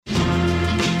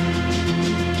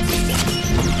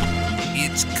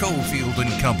It's Cofield and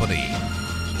Company,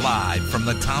 live from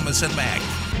the Thomas and Mack.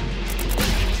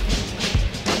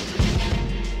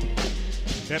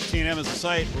 15M is the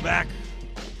site. We're back.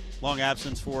 Long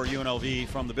absence for UNLV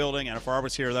from the building. Anna Farr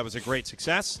was here. That was a great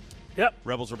success. Yep.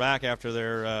 Rebels are back after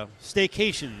their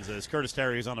staycations, as Curtis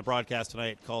Terry, who's on the broadcast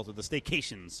tonight, calls it the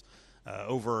staycations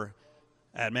over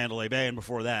at Mandalay Bay, and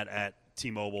before that at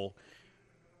T-Mobile.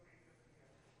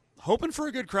 Hoping for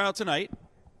a good crowd tonight.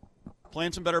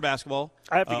 Playing some better basketball.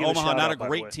 I have to give Omaha, a shout not out, a by the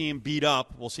great way. team, beat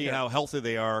up. We'll see how healthy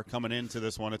they are coming into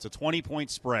this one. It's a 20-point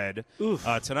spread.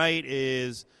 Tonight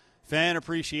is Fan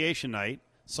Appreciation Night.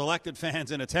 Selected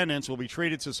fans in attendance will be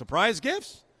treated to surprise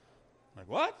gifts. Like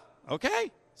what?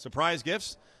 Okay. Surprise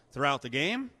gifts throughout the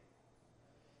game.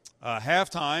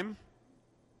 Halftime.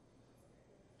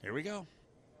 Here we go.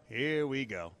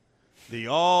 The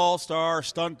All-Star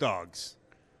Stunt Dogs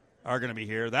are going to be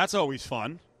here. That's always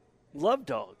fun. Love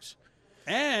dogs.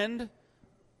 And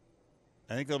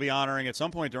I think they'll be honoring at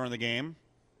some point during the game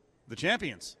the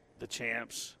champions. The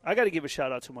champs. I got to give a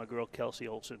shout out to my girl Kelsey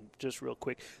Olson, just real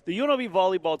quick. The UNLV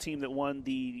volleyball team that won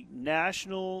the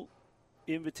National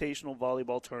Invitational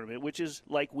Volleyball Tournament, which is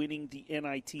like winning the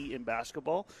NIT in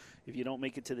basketball. If you don't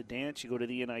make it to the dance, you go to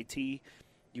the NIT,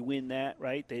 you win that,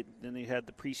 right? Then they had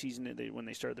the preseason. When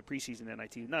they started the preseason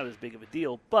NIT, not as big of a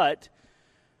deal, but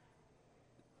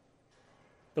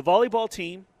the volleyball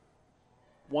team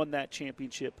won that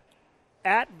championship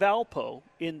at Valpo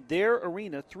in their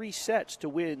arena, 3 sets to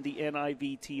win the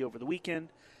NIVT over the weekend.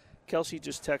 Kelsey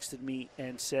just texted me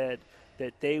and said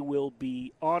that they will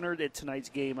be honored at tonight's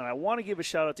game. And I want to give a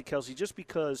shout out to Kelsey just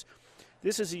because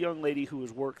this is a young lady who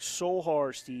has worked so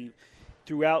hard, Steve,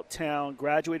 throughout town,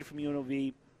 graduated from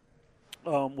UNLV,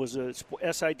 was a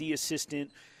SID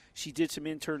assistant. She did some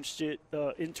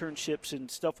internships and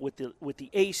stuff with the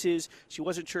Aces. She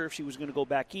wasn't sure if she was going to go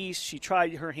back east. She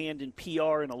tried her hand in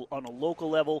PR on a local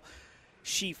level.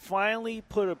 She finally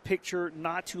put a picture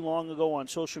not too long ago on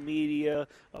social media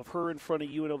of her in front of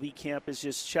UNLV campus,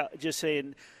 just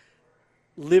saying,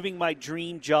 living my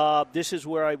dream job. This is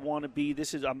where I want to be.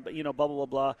 This is, blah, blah, blah,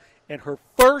 blah. And her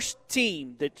first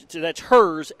team that's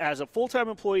hers as a full-time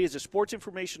employee as a sports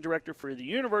information director for the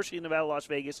University of Nevada, Las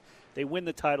Vegas. They win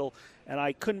the title, and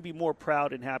I couldn't be more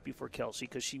proud and happy for Kelsey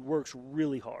because she works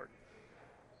really hard.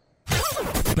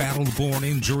 Battleborn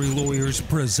Injury Lawyers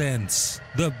presents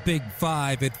the Big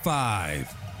Five at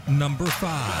 5. Number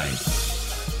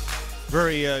 5.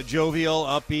 Very jovial,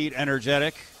 upbeat,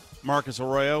 energetic. Marcus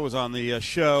Arroyo was on the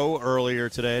show earlier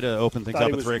today to open things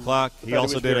up at 3 o'clock. He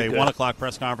also did a 1 o'clock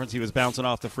press conference. He was bouncing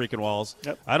off the freaking walls.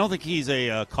 Yep. I don't think he's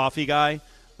a coffee guy,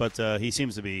 but he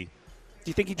seems to be. Do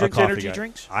you think he drinks energy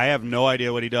drinks? I have no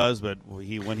idea what he does, but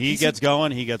when he gets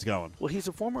going, he gets going. Well, he's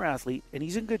a former athlete, and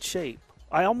he's in good shape.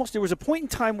 There was a point in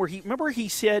time where he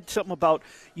said something about,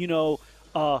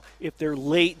 if they're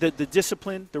late, the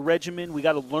discipline, the regimen, we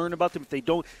got to learn about them. If they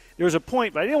don't, there was a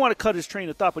point, but I didn't want to cut his train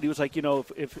of thought. But he was like,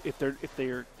 if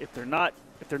they're not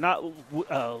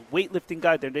weightlifting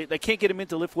guy, they can't get him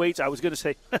into lift weights. I was going to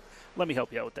say, let me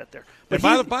help you out with that there. But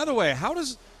by the way, how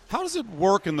does it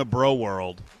work in the bro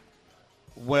world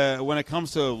when it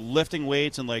comes to lifting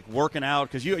weights and like working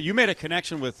out? Because you made a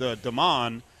connection with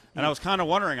Damon, and I was kind of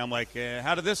wondering. I'm like,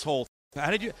 how did this whole How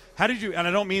did you? And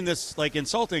I don't mean this like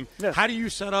insulting. Yeah. How do you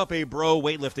set up a bro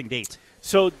weightlifting date?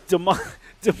 So Damon.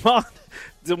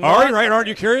 All right, aren't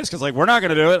you curious? Because like we're not going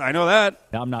to do it. I know that.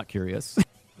 I'm not curious.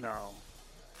 No,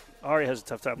 Ari has a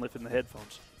tough time lifting the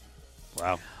headphones.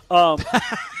 Wow.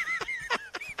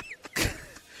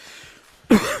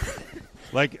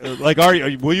 Like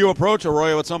Ari, will you approach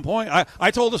Arroyo at some point?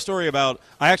 I told a story about.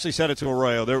 I actually said it to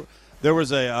Arroyo. There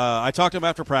was I talked to him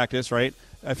after practice. Right.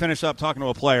 I finished up talking to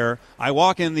a player. I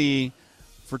walk in the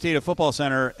Fertitta Football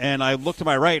Center, and I look to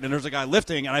my right, and there's a guy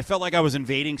lifting, and I felt like I was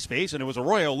invading space, and it was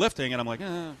Arroyo lifting, and I'm like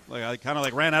I kind of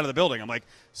like ran out of the building. I'm like,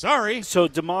 sorry. So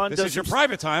Damon, this is your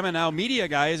private time, and now media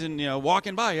guy isn't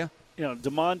walking by you.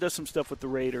 Damon does some stuff with the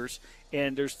Raiders,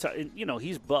 and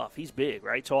he's buff, he's big,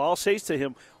 right? So I'll say to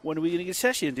him, when are we going to get a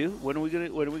session, dude? When are we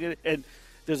going to? And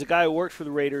there's a guy who works for the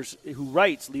Raiders who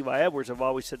writes, Levi Edwards. I've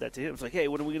always said that to him. It's like, hey,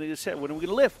 when are we going to get set? When are we going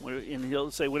to lift? And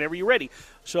he'll say, whenever you're ready.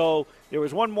 So there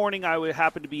was one morning I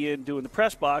happened to be in doing the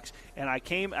press box, and I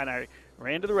came and I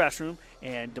ran to the restroom,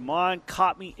 and Damon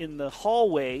caught me in the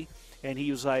hallway, and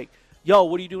he was like, yo,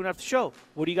 what are you doing after the show?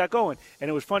 What do you got going? And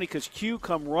it was funny because Q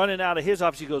come running out of his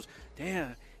office. He goes,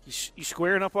 damn, you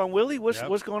squaring up on Willie? What's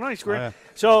going on? He's squaring.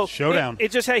 So showdown. It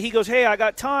just he goes, hey, I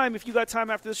got time. If you got time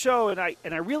after the show, and I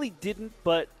really didn't,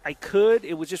 but I could.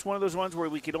 It was just one of those ones where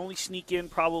we could only sneak in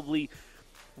probably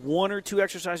 1 or 2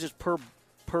 exercises per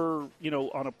per,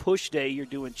 on a push day, you're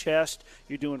doing chest,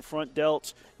 you're doing front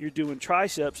delts, you're doing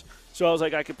triceps. So I was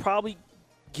like, I could probably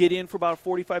get in for about a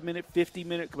 45-minute,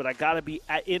 50-minute, but I got to be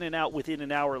in and out within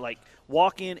an hour, like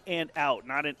walk in and out,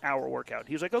 not an hour workout.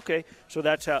 He was like, okay, so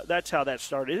that's how that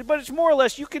started. But it's more or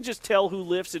less you can just tell who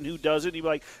lifts and who doesn't. You'd be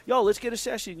like, yo, let's get a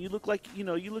session. You look like you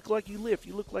lift.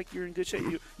 You look like you're in good shape.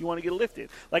 You want to get a lift in.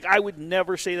 Like I would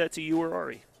never say that to you or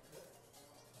Ari.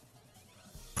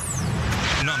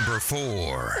 Number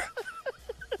 4.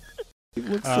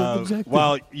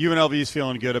 While UNLV is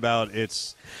feeling good about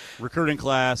its recruiting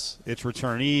class, its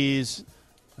returnees,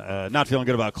 not feeling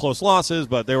good about close losses,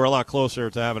 but they were a lot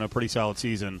closer to having a pretty solid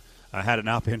season had it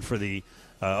not been for the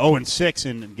 0-6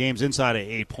 in games inside of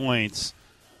 8 points.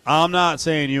 I'm not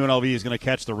saying UNLV is going to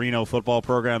catch the Reno football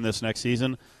program this next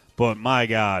season, but my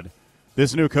God,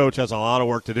 this new coach has a lot of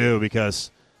work to do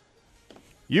because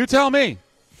you tell me,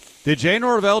 did Jay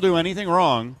Norvell do anything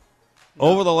wrong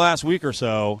over the last week or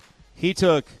so? He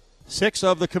took 6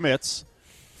 of the commits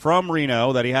from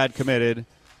Reno that he had committed.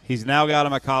 He's now got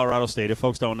him at Colorado State. If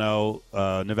folks don't know,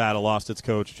 Nevada lost its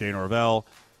coach, Jay Norvell,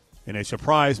 in a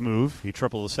surprise move. He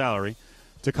tripled the salary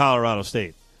to Colorado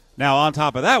State. Now, on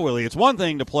top of that, Willie, it's one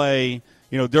thing to play,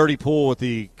 dirty pool with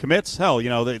the commits. Hell,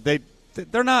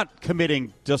 they're not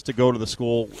committing just to go to the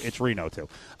school. It's Reno, too.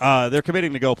 They're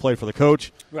committing to go play for the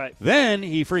coach. Right. Then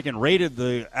he freaking raided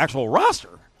the actual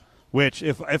roster, which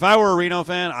if I were a Reno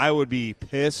fan, I would be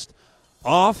pissed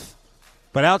off.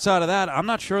 But outside of that, I'm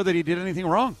not sure that he did anything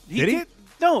wrong. Did he?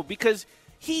 No, because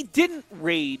he didn't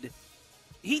raid.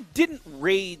 He didn't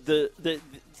raid the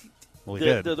Well, he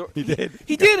did. He did.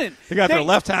 He didn't. He got their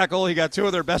left tackle. He got 2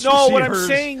 of their best receivers. No, what I'm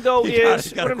saying, though, he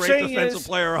got a great defensive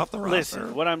player off the roster.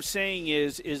 Listen, what I'm saying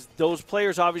is those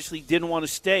players obviously didn't want to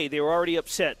stay. They were already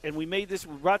upset. And we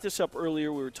brought this up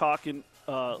earlier. We were talking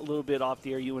a little bit off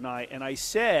the air, you and I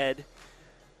said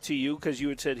to you, because you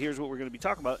had said, here's what we're going to be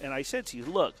talking about, and I said to you,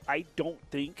 look, I don't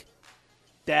think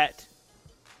that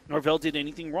Norvell did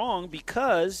anything wrong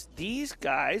because these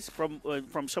guys,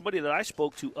 from somebody that I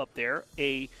spoke to up there,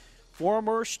 a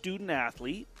former student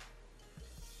athlete,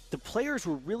 the players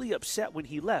were really upset when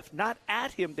he left. Not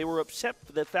at him. They were upset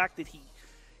for the fact that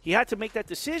he had to make that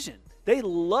decision. They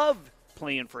loved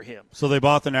playing for him. So they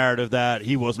bought the narrative that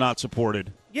he was not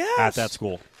supported at that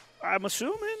school. I'm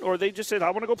assuming. Or they just said,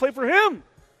 I want to go play for him.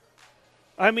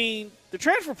 I mean, the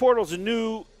transfer portal is a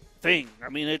new thing. I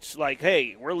mean, it's like,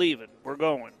 hey, we're leaving. We're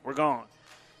going. We're gone.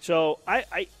 So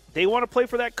they want to play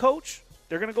for that coach.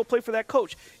 They're going to go play for that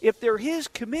coach. If they're his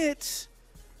commits,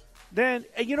 then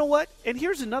you know what? And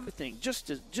here's another thing.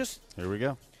 Just here we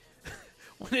go.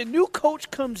 When a new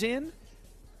coach comes in,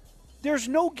 there's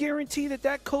no guarantee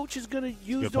that coach is going to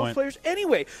use those players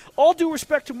anyway. All due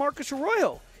respect to Marcus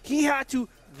Arroyo, he had to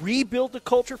rebuild the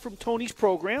culture from Tony's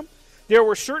program. There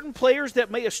were certain players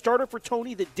that may have started for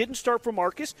Tony that didn't start for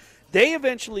Marcus. They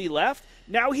eventually left.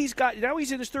 Now he's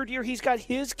in his 3rd year. He's got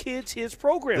his kids, his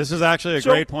program. This is actually a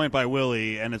great point by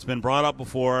Willie, and it's been brought up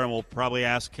before, and we'll probably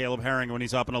ask Caleb Herring when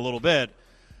he's up in a little bit.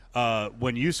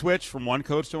 When you switch from one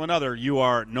coach to another, you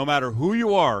are, no matter who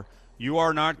you are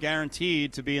not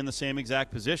guaranteed to be in the same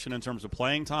exact position in terms of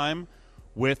playing time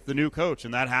with the new coach.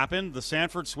 And that happened. The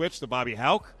Sanford switch to Bobby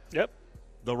Hauck. Yep.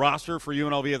 The roster for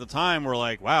UNLV at the time were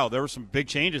like, wow, there were some big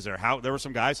changes there. There were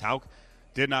some guys Hauck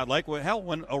did not like.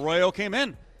 When Arroyo came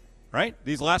in, right?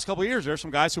 These last couple of years, there are some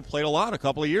guys who played a lot a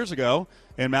couple of years ago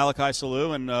in Malachi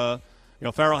Salou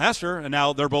and Farrell Hester, and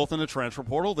now they're both in the transfer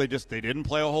portal. They didn't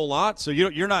play a whole lot. So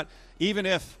you're not, even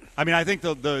if, I think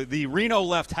the Reno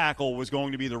left tackle was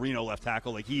going to be the Reno left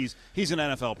tackle. Like he's an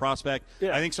NFL prospect.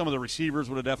 Yeah. I think some of the receivers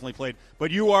would have definitely played.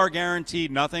 But you are guaranteed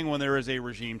nothing when there is a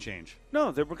regime change.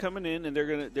 No, they're coming in and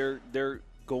they're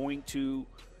going to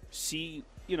see,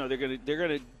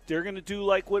 they're gonna do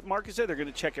like what Marcus said. They're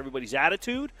gonna check everybody's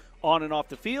attitude on and off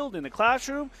the field, in the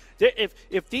classroom.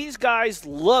 If these guys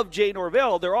love Jay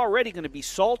Norvell, they're already going to be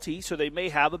salty, so they may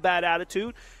have a bad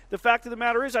attitude. The fact of the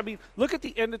matter is, look at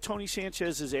the end of Tony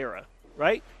Sanchez's era,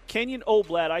 right? Kenyon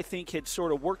Oblad, I think, had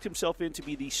sort of worked himself in to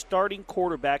be the starting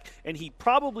quarterback, and he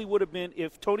probably would have been,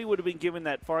 if Tony would have been given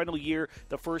that final year,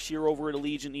 the first year over at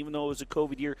Allegiant, even though it was a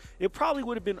COVID year, it probably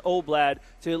would have been Oblad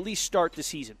to at least start the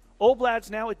season. Oblad's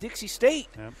now at Dixie State.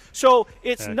 Yep. So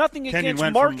it's nothing against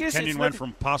Marcus. Kenyon went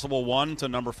from possible 1 to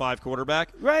number 5 quarterback.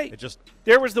 Right. It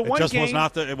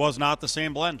was not the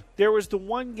same blend. There was the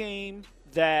one game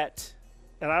that,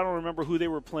 and I don't remember who they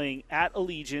were playing, at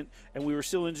Allegiant, and we were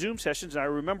still in Zoom sessions, and I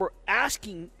remember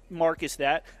asking Marcus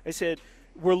that. I said,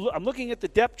 I'm looking at the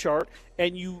depth chart,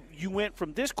 and you went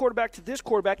from this quarterback to this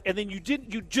quarterback, and then you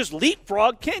just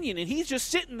leapfrogged Kenyon, and he's just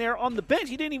sitting there on the bench.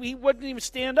 He wouldn't even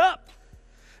stand up.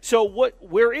 So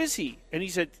where is he? And he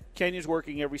said, Kenyon's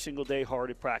working every single day hard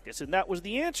at practice. And that was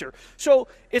the answer. So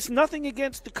it's nothing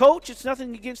against the coach. It's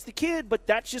nothing against the kid. But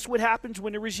that's just what happens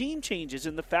when a regime changes.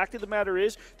 And the fact of the matter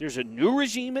is there's a new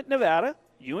regime at Nevada,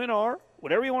 UNR,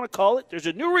 whatever you want to call it. There's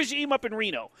a new regime up in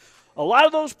Reno. A lot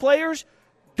of those players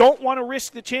don't want to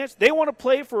risk the chance. They want to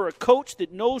play for a coach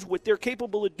that knows what they're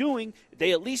capable of doing.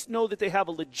 They at least know that they have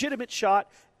a legitimate shot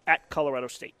at Colorado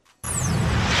State.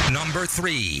 Number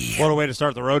 3. What a way to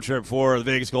start the road trip for the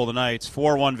Vegas Golden Knights.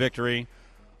 4-1 victory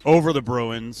over the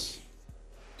Bruins.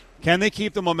 Can they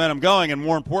keep the momentum going? And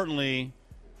more importantly,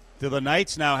 do the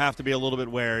Knights now have to be a little bit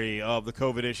wary of the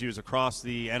COVID issues across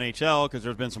the NHL because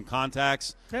there's been some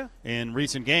contacts in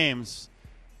recent games?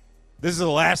 This is the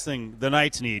last thing the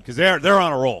Knights need because they're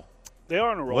on a roll. They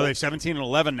are on a roll. Well, they're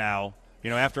 17-11 now. You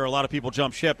know, after a lot of people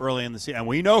jump ship early in the season, and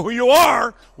we know who you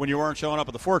are when you weren't showing up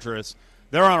at the Fortress.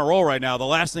 They're on a roll right now. The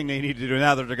last thing they need to do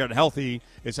now that they're getting healthy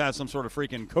is have some sort of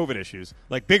freaking COVID issues,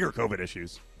 like bigger COVID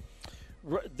issues.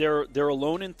 They're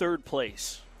alone in third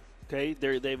place. Okay,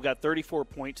 they've got 34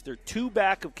 points. They're 2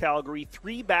 back of Calgary,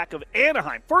 3 back of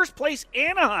Anaheim. First place,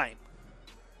 Anaheim.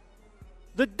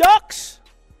 The Ducks,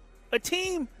 a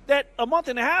team that a month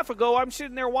and a half ago I'm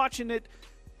sitting there watching it,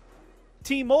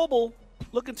 T-Mobile,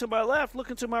 looking to my left,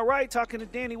 looking to my right, talking to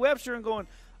Danny Webster and going,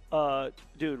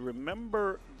 dude,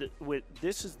 remember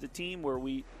this is the team where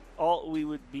we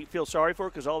would feel sorry for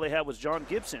because all they had was John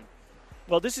Gibson.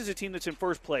 Well, this is a team that's in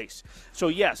first place. So,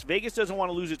 yes, Vegas doesn't want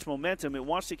to lose its momentum. It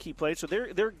wants to keep playing. So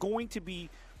they're going to be,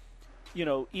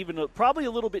 even probably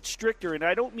a little bit stricter. And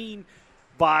I don't mean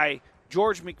by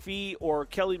George McPhee or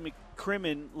Kelly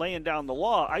McCrimmon laying down the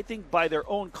law. I think by their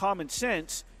own common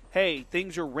sense, hey,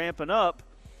 things are ramping up.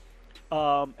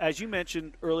 As you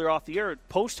mentioned earlier off the air,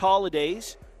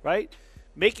 post-holidays, right?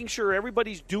 Making sure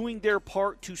everybody's doing their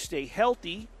part to stay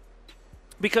healthy.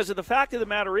 Because of the fact of the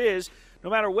matter is, no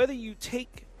matter whether you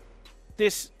take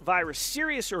this virus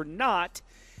serious or not,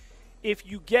 if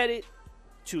you get it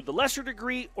to the lesser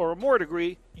degree or a more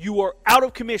degree, you are out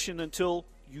of commission until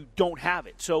you don't have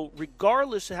it. So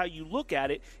regardless of how you look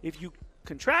at it, if you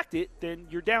contract it, then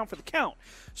you're down for the count.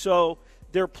 So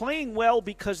they're playing well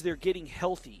because they're getting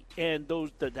healthy. And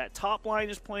that top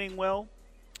line is playing well.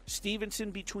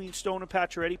 Stevenson between Stone and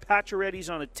Pacioretty.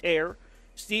 Pacioretty's on a tear.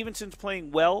 Stevenson's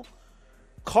playing well.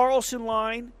 Carlson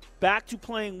line back to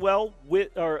playing well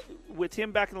with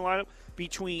him back in the lineup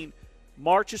between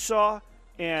Marchessault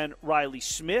and Riley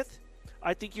Smith.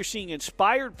 I think you're seeing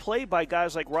inspired play by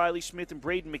guys like Riley Smith and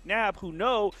Braden McNabb who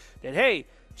know that, hey,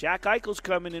 Jack Eichel's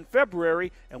coming in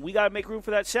February, and we got to make room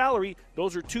for that salary.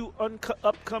 Those are 2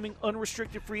 upcoming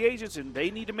unrestricted free agents, and they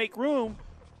need to make room.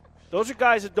 Those are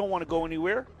guys that don't want to go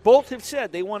anywhere. Both have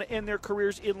said they want to end their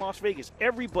careers in Las Vegas.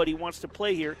 Everybody wants to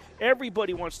play here.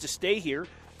 Everybody wants to stay here.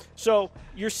 So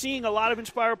you're seeing a lot of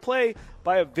inspired play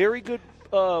by a very good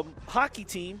hockey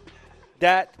team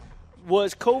that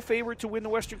was co-favorite to win the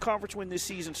Western Conference when this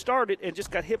season started and just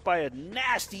got hit by a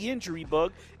nasty injury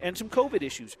bug and some COVID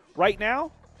issues. Right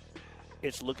now,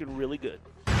 it's looking really good.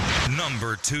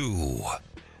 Number 2.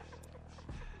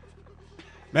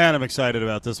 Man, I'm excited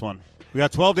about this one. We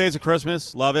got 12 days of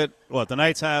Christmas. Love it. The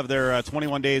Knights have their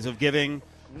 21 days of giving.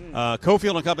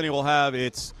 Cofield and Company will have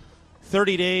its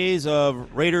 30 days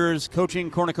of Raiders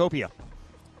coaching cornucopia.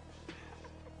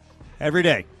 Every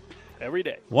day. Every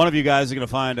day. One of you guys is going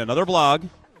to find another blog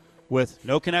with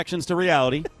no connections to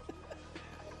reality,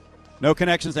 no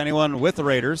connections to anyone with the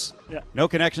Raiders, no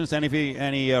connections to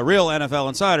any real NFL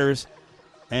insiders,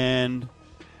 and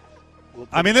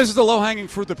this is the low-hanging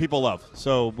fruit that people love.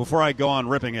 So before I go on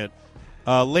ripping it,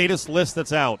 latest list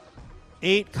that's out,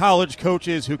 8 college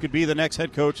coaches who could be the next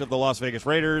head coach of the Las Vegas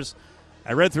Raiders.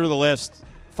 I read through the list.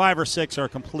 5 or 6 are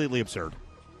completely absurd.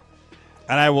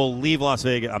 And I will leave Las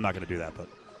Vegas. I'm not going to do that, but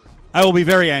I will be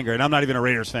very angry, and I'm not even a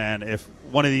Raiders fan, if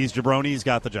one of these jabronis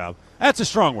got the job. That's a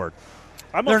strong word.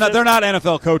 They're not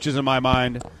NFL coaches in my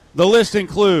mind. The list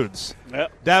includes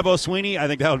Dabo Swinney. I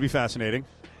think that would be fascinating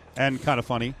and kind of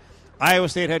funny. Iowa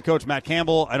State head coach Matt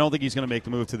Campbell. I don't think he's going to make the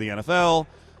move to the NFL.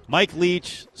 Mike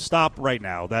Leach, stop right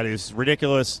now. That is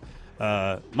ridiculous.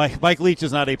 Mike Leach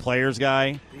is not a player's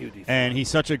guy, and he's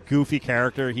such a goofy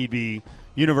character. He'd be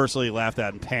universally laughed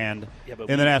at and panned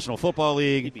in the National Football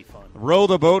League. He'd be fun. Row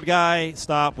the boat guy,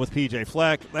 stop with P.J.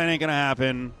 Fleck. That ain't going to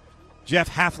happen. Jeff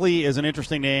Hafley is an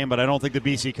interesting name, but I don't think the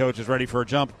BC coach is ready for a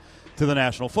jump to the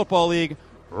National Football League.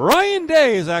 Ryan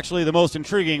Day is actually the most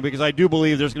intriguing because I do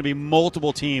believe there's going to be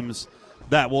multiple teams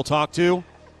that we'll talk to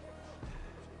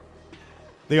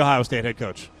the Ohio State head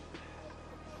coach.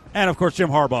 And, of course, Jim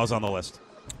Harbaugh's on the list.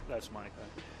 That's my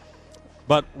guy.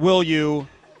 But will you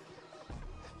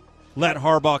let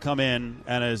Harbaugh come in,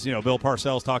 and as Bill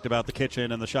Parcells talked about the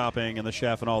kitchen and the shopping and the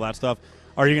chef and all that stuff,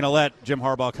 are you going to let Jim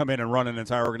Harbaugh come in and run an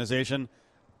entire organization?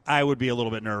 I would be a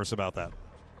little bit nervous about that.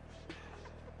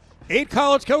 8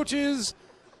 college coaches,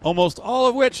 almost all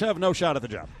of which have no shot at the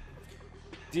job.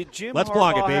 Let's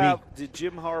block it, baby. Did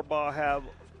Jim Harbaugh have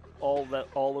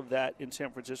all of that in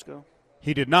San Francisco?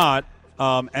 He did not.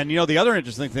 And the other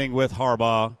interesting thing with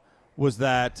Harbaugh was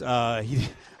that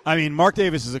Mark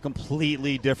Davis is a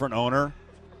completely different owner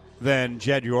than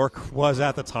Jed York was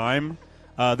at the time.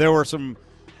 There were some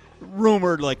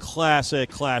rumored classic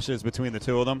clashes between the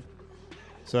two of them.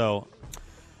 So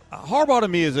Harbaugh to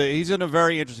me he's in a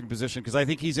very interesting position because I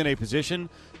think he's in a position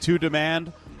to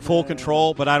demand full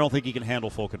control, but I don't think he can handle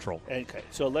full control. Okay,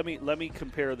 so let me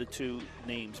compare the two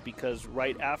names because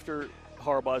right after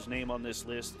Harbaugh's name on this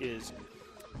list is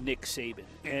Nick Saban,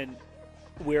 and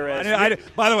whereas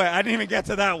by the way, I didn't even get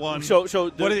to that one. So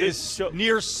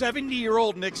near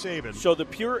 70-year-old Nick Saban. So the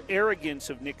pure arrogance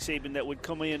of Nick Saban that would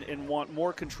come in and want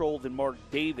more control than Mark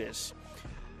Davis.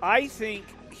 I think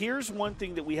here's one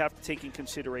thing that we have to take in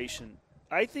consideration.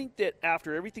 I think that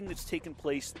after everything that's taken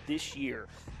place this year,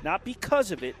 not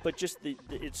because of it, but just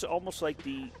it's almost like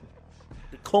the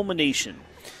culmination.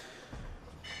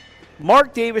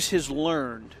 Mark Davis has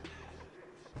learned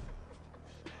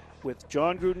with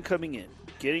John Gruden coming in,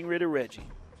 getting rid of Reggie,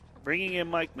 bringing in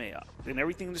Mike Mayock, and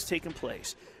everything that's taken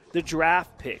place, the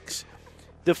draft picks,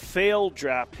 the failed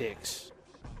draft picks,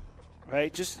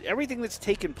 right? Just everything that's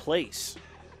taken place.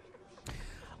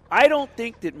 I don't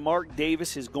think that Mark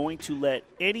Davis is going to let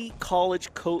any college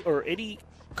or any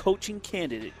coaching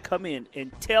candidate come in and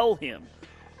tell him,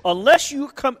 unless you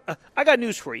come. I got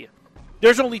news for you.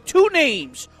 There's only 2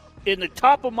 names in the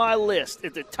top of my list,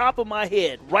 at the top of my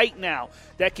head right now,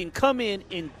 that can come in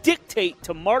and dictate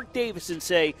to Mark Davis and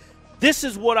say, "This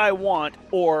is what I want,"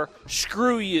 or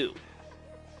 "Screw you."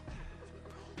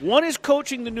 One is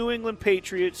coaching the New England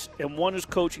Patriots, and one is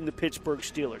coaching the Pittsburgh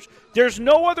Steelers. There's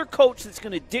no other coach that's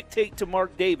going to dictate to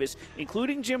Mark Davis,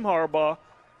 including Jim Harbaugh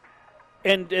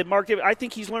and Mark Davis. I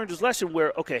think he's learned his lesson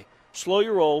where, okay, slow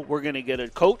your roll. We're going to get a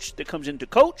coach that comes in to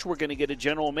coach. We're going to get a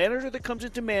general manager that comes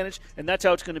in to manage, and that's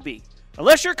how it's going to be.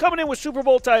 Unless you're coming in with Super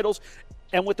Bowl titles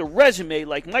and with a resume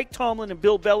like Mike Tomlin and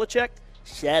Bill Belichick,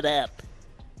 shut up.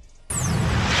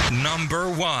 Number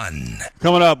 1.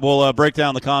 Coming up, we'll break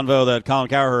down the convo that Colin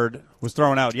Cowherd was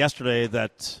throwing out yesterday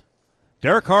that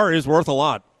Derek Carr is worth a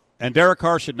lot. And Derek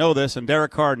Carr should know this, and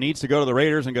Derek Carr needs to go to the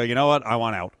Raiders and go, you know what, I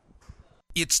want out.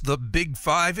 It's the Big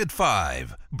 5 at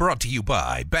 5, brought to you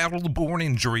by Battle-Born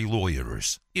Injury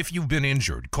Lawyers. If you've been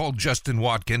injured, call Justin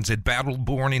Watkins at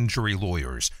Battle-Born Injury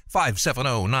Lawyers,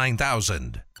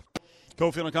 570-9000.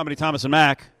 Cofield and Company, Thomas and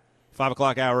Mack. 5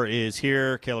 o'clock hour is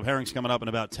here. Caleb Herring's coming up in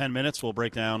about 10 minutes. We'll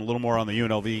break down a little more on the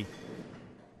UNLV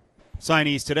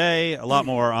signees today, a lot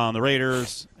more on the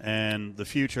Raiders and the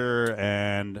future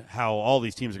and how all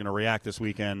these teams are going to react this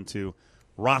weekend to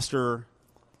roster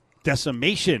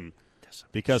decimation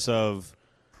because of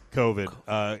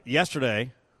COVID.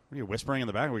 Yesterday, what are you whispering in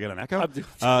the back? We got an echo?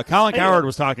 Colin Cowherd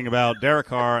was talking about Derek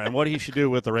Carr and what he should do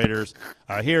with the Raiders.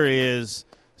 Here he is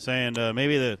saying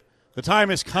maybe the time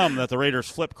has come that the Raiders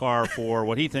flip Carr for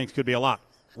what he thinks could be a lot.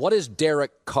 What is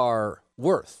Derek Carr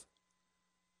worth?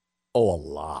 Oh, a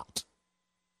lot.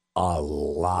 A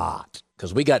lot.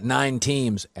 Because we got 9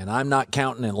 teams, and I'm not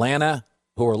counting Atlanta,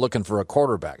 who are looking for a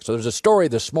quarterback. So there's a story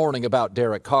this morning about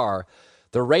Derek Carr.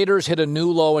 The Raiders hit a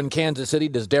new low in Kansas City.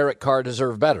 Does Derek Carr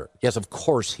deserve better? Yes, of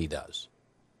course he does.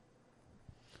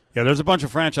 Yeah, there's a bunch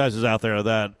of franchises out there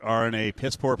that are in a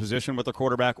piss-poor position with the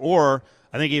quarterback, or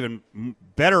I think even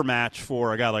better match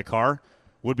for a guy like Carr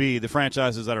would be the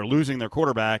franchises that are losing their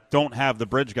quarterback, don't have the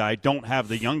bridge guy, don't have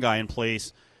the young guy in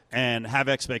place, and have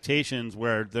expectations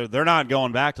where they're not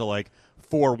going back to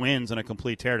 4 wins and a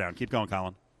complete teardown. Keep going,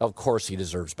 Colin. Of course he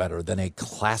deserves better than a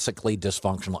classically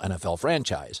dysfunctional NFL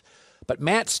franchise. But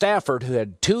Matt Stafford, who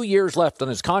had 2 years left on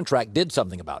his contract, did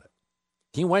something about it.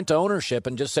 He went to ownership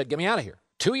and just said, get me out of here.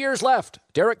 2 years left.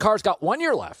 Derek Carr's got 1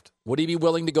 year left. Would he be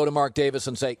willing to go to Mark Davis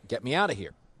and say, get me out of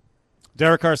here?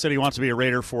 Derek Carr said he wants to be a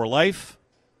Raider for life.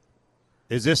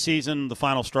 Is this season the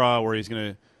final straw where he's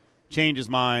going to change his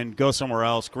mind, go somewhere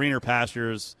else, greener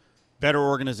pastures, better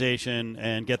organization,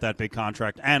 and get that big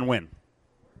contract and win?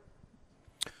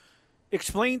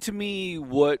 Explain to me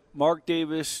what Mark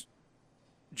Davis,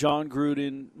 John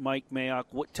Gruden, Mike Mayock,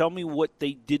 tell me what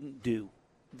they didn't do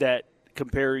that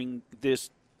comparing this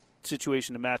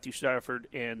situation to Matthew Stafford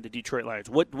and the Detroit Lions.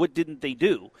 What didn't they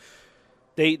do?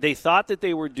 They thought that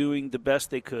they were doing the best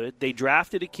they could. They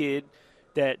drafted a kid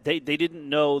that they didn't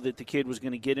know that the kid was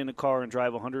going to get in a car and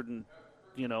drive 100 and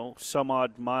some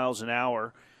odd miles an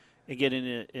hour and get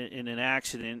in an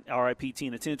accident, RIP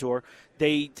Tina Tintor,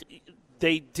 they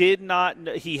did not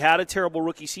 – he had a terrible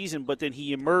rookie season, but then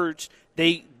he emerged.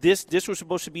 This was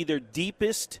supposed to be their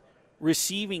deepest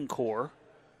receiving core.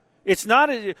 It's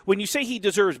not – when you say he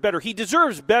deserves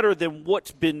better than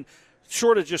what's been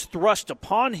sort of just thrust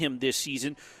upon him this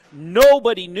season.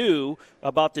 Nobody knew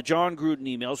about the John Gruden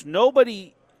emails.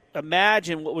 Nobody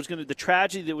imagined the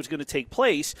tragedy that was going to take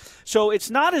place. So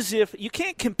it's not as if – you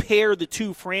can't compare the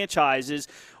two franchises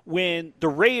when the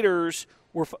Raiders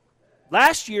were –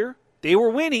 last year – they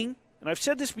were winning, and I've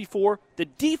said this before, the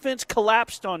defense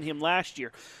collapsed on him last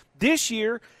year. This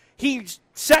year, he's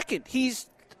second. He's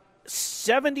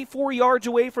 74 yards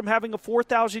away from having a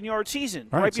 4,000-yard season.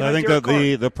 Right, so I think that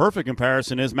the perfect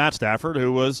comparison is Matt Stafford,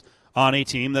 who was on a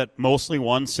team that mostly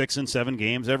won 6 and 7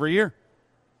 games every year.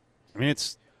 I mean,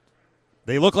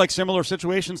 they look like similar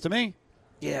situations to me.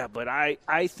 Yeah, but I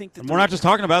think that we're not just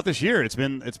talking about this year. It's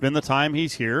been the time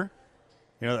he's here,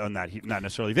 not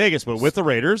necessarily Vegas, but with the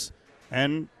Raiders.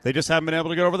 And they just haven't been able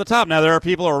to get over the top. Now, there are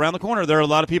people around the corner. There are a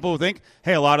lot of people who think,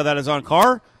 hey, a lot of that is on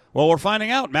Carr. Well, we're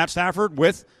finding out. Matt Stafford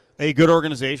with a good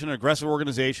organization, an aggressive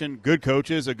organization, good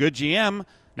coaches, a good GM.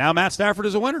 Now Matt Stafford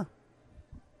is a winner.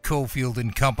 Cofield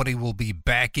and Company will be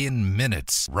back in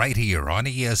minutes right here on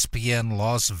ESPN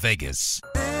Las Vegas.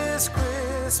 This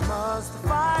Christmas, the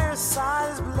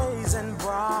fireside is blazing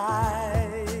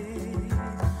bright.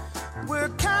 We're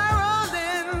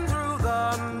caroling through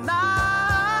the night.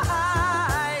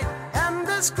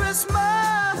 This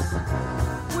Christmas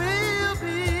will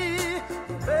be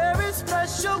a very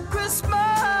special Christmas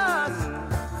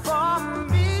for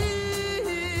me.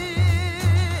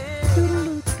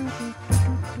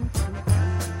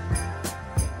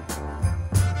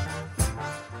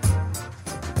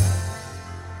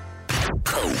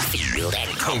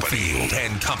 Cofield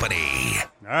and Company.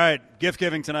 All right, gift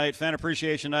giving tonight, fan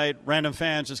appreciation night. Random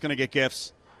fans just going to get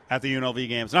gifts at the UNLV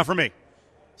games. Not from me.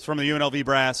 It's from the UNLV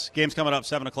brass. Game's coming up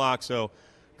 7 o'clock, so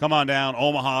come on down.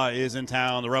 Omaha is in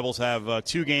town. The Rebels have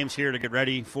 2 games here to get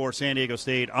ready for San Diego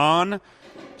State on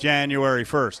January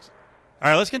 1st.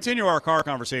 All right, let's continue our Carr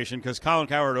conversation because Colin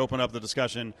Cowherd opened up the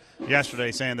discussion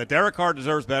yesterday saying that Derek Carr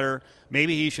deserves better.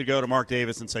 Maybe he should go to Mark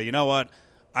Davis and say, you know what,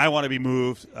 I want to be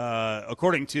moved.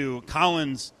 According to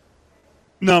Colin's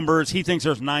numbers, he thinks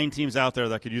there's 9 teams out there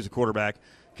that could use a quarterback.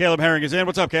 Caleb Herring is in.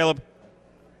 What's up, Caleb?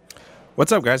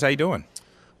 What's up, guys? How you doing?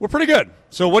 We're pretty good.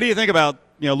 So what do you think about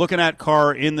looking at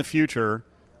Carr in the future?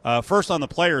 First, on the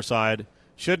player side,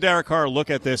 should Derek Carr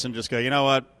look at this and just go, you know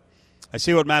what, I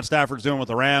see what Matt Stafford's doing with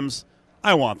the Rams.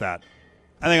 I want that.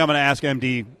 I think I'm going to ask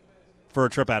MD for a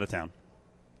trip out of town.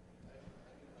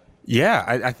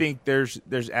 Yeah, I think there's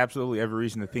absolutely every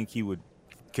reason to think he would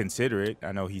consider it.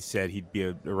 I know he said he'd be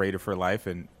a Raider for life,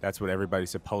 and that's what everybody's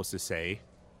supposed to say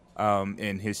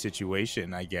in his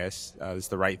situation, I guess. It's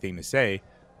the right thing to say.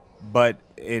 But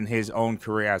in his own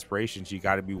career aspirations, you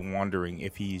got to be wondering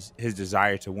if his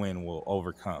desire to win will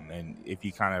overcome. And if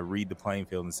you kind of read the playing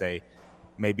field and say,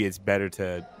 maybe it's better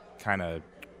to kind of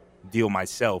deal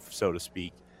myself, so to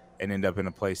speak, and end up in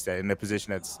a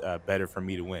position that's better for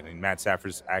me to win. And Matt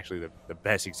Stafford's actually the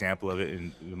best example of it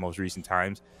in the most recent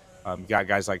times. You got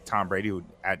guys like Tom Brady, who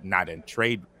not in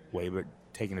trade way, but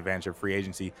taking advantage of free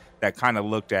agency, that kind of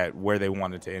looked at where they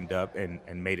wanted to end up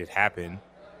and made it happen.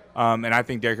 And I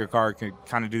think Derek Carr can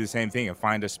kind of do the same thing and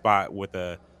find a spot with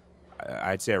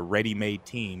I'd say a ready-made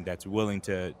team that's willing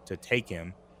to take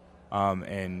him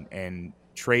and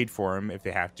trade for him if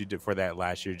they have to for that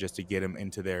last year just to get him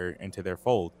into their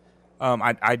fold.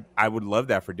 I would love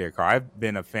that for Derek Carr. I've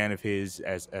been a fan of his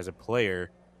as a player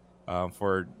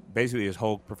for basically his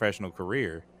whole professional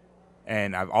career.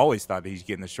 And I've always thought that he's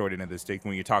getting the short end of the stick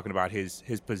when you're talking about his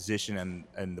position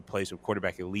and the place of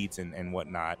quarterback elites and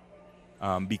whatnot.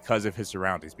 Because of his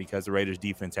surroundings, because the Raiders'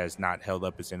 defense has not held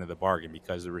up its end of the bargain,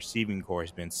 because the receiving core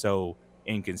has been so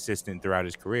inconsistent throughout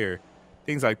his career,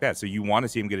 things like that. So you want to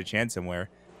see him get a chance somewhere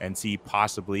and see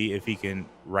possibly if he can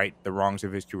right the wrongs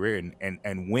of his career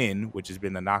and win, which has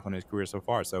been the knock on his career so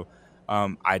far. So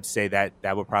I'd say that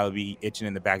would probably be itching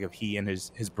in the back of he and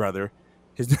his brother,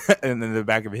 and in the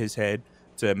back of his head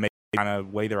to make kind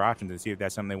of weigh their options and see if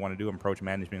that's something they want to do and approach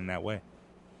management in that way.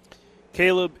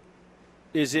 Caleb,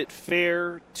 is it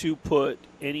fair to put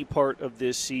any part of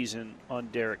this season on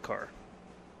Derek Carr?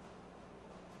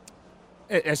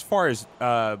 As far as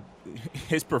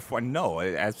his performance, no,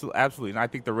 absolutely. And I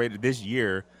think this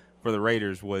year for the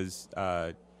Raiders was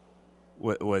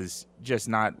just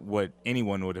not what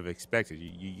anyone would have expected.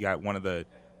 You got what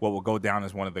will go down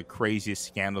as one of the craziest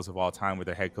scandals of all time with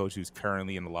a head coach who's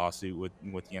currently in the lawsuit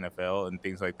with the NFL and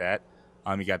things like that.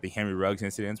 You got the Henry Ruggs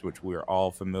incidents, which we're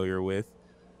all familiar with.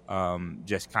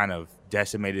 just kind of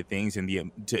decimated things,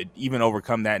 and to even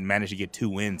overcome that and manage to get 2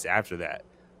 wins after that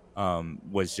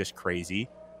was just crazy.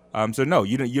 So no,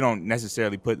 you don't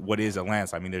necessarily put what is a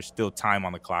landslide. I mean, there's still time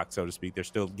on the clock, so to speak. There's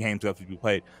still games left to be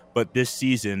played. But this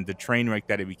season, the train wreck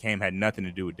that it became had nothing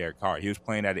to do with Derek Carr. He was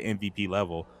playing at an MVP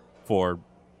level for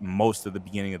most of the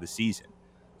beginning of the season.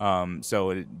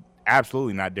 So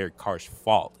absolutely not Derek Carr's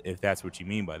fault, if that's what you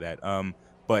mean by that.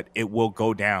 But it will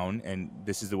go down, and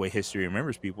this is the way history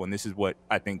remembers people, and this is what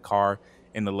I think Carr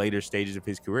in the later stages of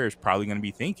his career is probably going to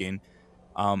be thinking.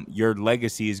 Your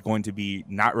legacy is going to be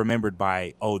not remembered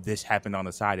by, oh, this happened on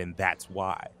the side and that's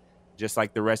why. Just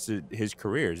like the rest of his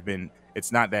career has been,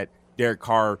 it's not that Derek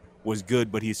Carr was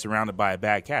good, but he's surrounded by a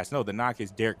bad cast. No, the knock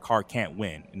is Derek Carr can't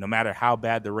win. No matter how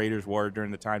bad the Raiders were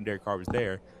during the time Derek Carr was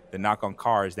there, the knock on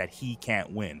Carr is that he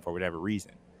can't win for whatever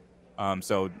reason.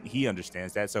 So he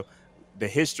understands that. So the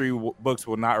history books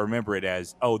will not remember it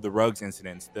as, oh, the Ruggs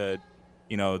incidents, the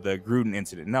Gruden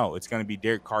incident. No, it's going to be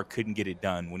Derek Carr couldn't get it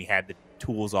done when he had the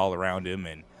tools all around him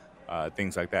and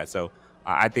things like that. So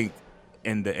I think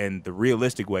in the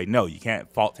realistic way, no, you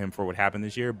can't fault him for what happened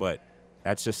this year, but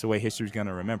that's just the way history's going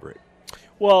to remember it.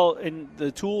 Well, and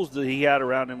the tools that he had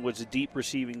around him was a deep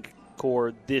receiving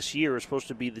core this year. Is supposed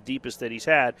to be the deepest that he's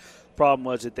had. Problem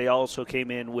was that they also came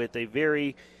in with a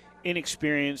very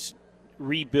inexperienced,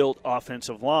 rebuilt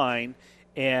offensive line,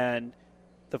 and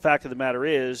the fact of the matter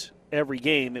is, every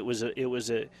game it was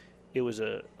a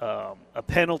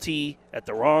penalty at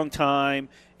the wrong time.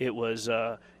 It was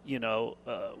a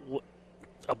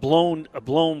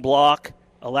blown block,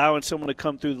 allowing someone to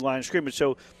come through the line of scrimmage.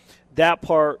 So that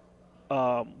part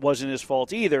wasn't his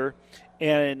fault either.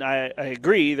 And I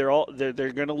agree. They're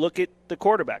going to look at the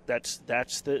quarterback. That's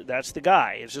the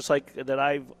guy. It's just like that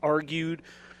I've argued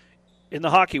in the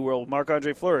hockey world with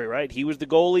Marc-Andre Fleury, right? He was the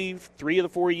goalie 3 of the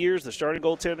 4 years, the starting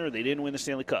goaltender. They didn't win the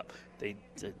Stanley Cup. The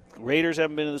Raiders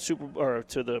haven't been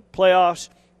to the playoffs.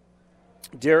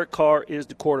 Derek Carr is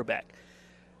the quarterback.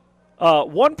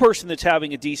 One person that's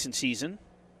having a decent season,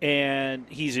 and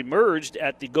he's emerged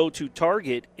at the go-to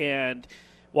target, and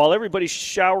while everybody's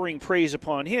showering praise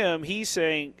upon him, he's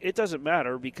saying it doesn't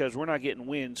matter because we're not getting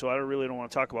wins, so I really don't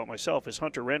want to talk about myself, is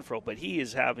Hunter Renfrow, but he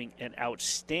is having an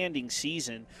outstanding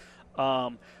season.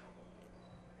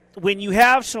 When you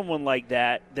have someone like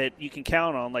that you can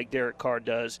count on, like Derek Carr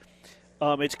does,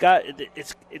 it's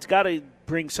got to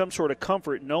bring some sort of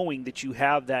comfort knowing that you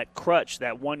have that crutch,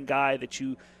 that one guy that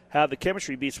you have the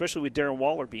chemistry be, especially with Darren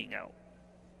Waller being out.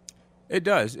 It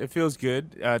does. It feels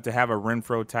good to have a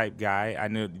Renfrow type guy. I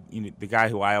know, the guy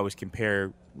who I always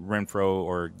compare Renfrow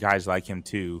or guys like him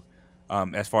to,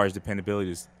 as far as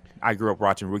dependability is. I grew up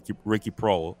watching Ricky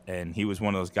Prohl, and he was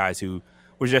one of those guys who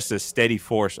was just a steady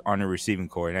force on the receiving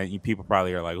core. And people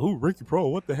probably are like, "Who, Ricky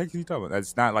Prohl? What the heck is he talking about?"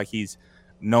 It's not like he's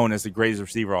known as the greatest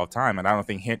receiver of all time, and I don't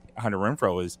think Hunter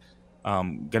Renfrow is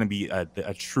going to be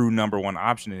a true number one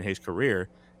option in his career.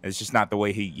 It's just not the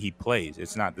way he plays.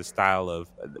 It's not the style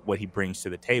of what he brings to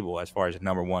the table as far as a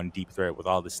number one deep threat with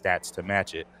all the stats to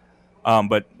match it.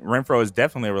 But Renfrow is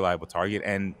definitely a reliable target,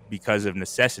 and because of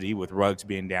necessity, with Ruggs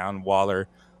being down, Waller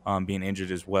being injured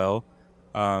as well,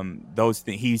 those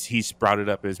things he's sprouted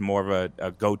up as more of a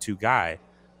go-to guy.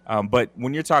 But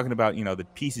when you're talking about the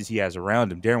pieces he has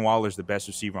around him, Darren Waller's the best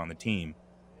receiver on the team,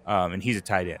 and he's a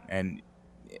tight end. And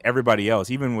everybody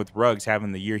else, even with Ruggs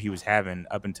having the year he was having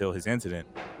up until his incident,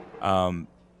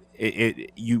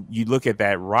 you look at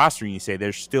that roster and you say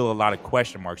there's still a lot of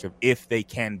question marks of if they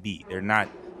can be.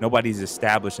 Nobody's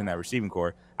established in that receiving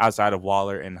core outside of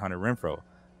Waller and Hunter Renfrow,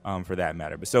 for that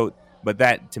matter. But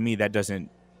that, to me, that doesn't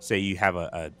say you have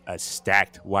a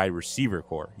stacked wide receiver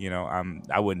core.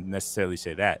 I wouldn't necessarily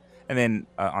say that. And then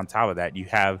on top of that, you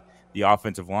have the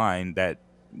offensive line that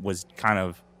was kind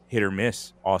of hit or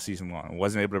miss all season long.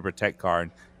 Wasn't able to protect Carr,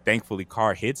 and thankfully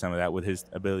Carr hid some of that with his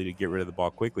ability to get rid of the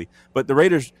ball quickly. But the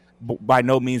Raiders by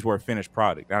no means were a finished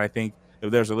product. And I think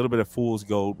if there's a little bit of fool's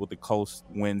gold with the close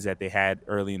wins that they had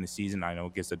early in the season, I know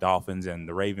against the Dolphins and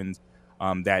the Ravens,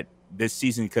 that this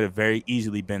season could have very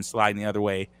easily been sliding the other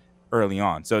way early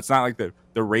on. So it's not like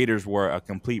the Raiders were a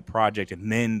complete project and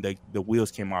then the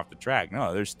wheels came off the track.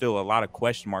 No, there's still a lot of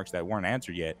question marks that weren't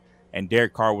answered yet. And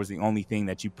Derek Carr was the only thing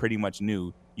that you pretty much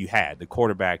knew you had. The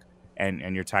quarterback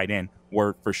and your tight end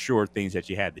were for sure things that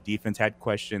you had. The defense had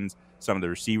questions. Some of the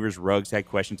receivers, Ruggs had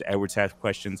questions. Edwards had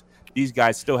questions. These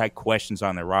guys still had questions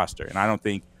on their roster. And I don't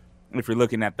think, if you're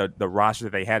looking at the roster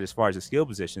that they had as far as the skill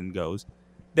position goes,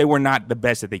 they were not the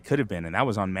best that they could have been. And that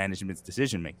was on management's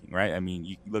decision-making, right? I mean,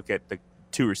 you look at the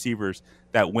 2 receivers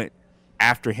that went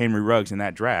after Henry Ruggs in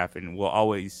that draft, and I'll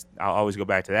always go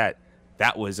back to that.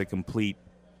 That was a complete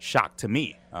shock to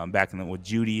me back with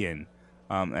Judy and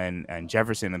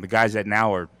Jefferson and the guys that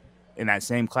now are in that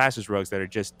same class as Ruggs that are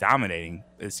just dominating,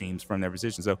 it seems, from their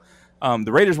position. So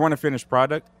the Raiders weren't a finished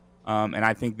product, and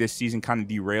I think this season kind of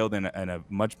derailed in a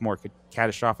much more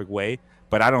catastrophic way.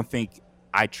 But I don't think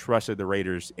I trusted the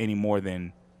Raiders any more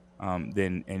than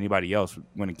anybody else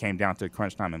when it came down to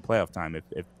crunch time and playoff time.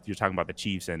 If you're talking about the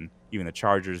Chiefs and even the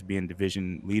Chargers being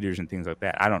division leaders and things like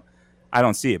that, I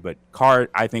don't see it. But Carr,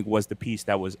 I think, was the piece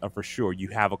that was for sure. You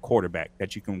have a quarterback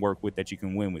that you can work with, that you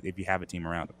can win with if you have a team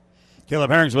around him.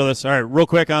 Caleb Herring's with us. All right, real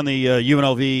quick on the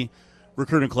UNLV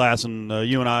recruiting class, and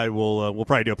you and I will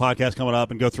probably do a podcast coming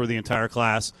up and go through the entire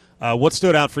class. What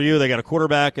stood out for you? They got a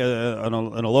quarterback and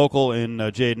a local in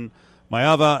Jaden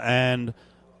Mayava, and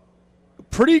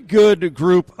pretty good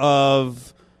group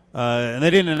of and they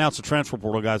didn't announce the transfer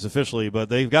portal guys officially, but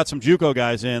they've got some JUCO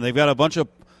guys in. They've got a bunch of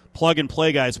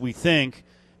plug-and-play guys, we think,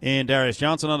 in Darius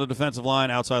Johnson on the defensive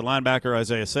line, outside linebacker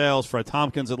Isaiah Sales, Fred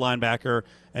Tompkins at linebacker,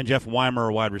 and Jeff Weimer,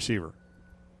 a wide receiver.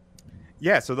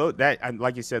 Yeah, so that,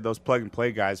 like you said, those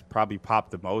plug-and-play guys probably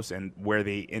popped the most and where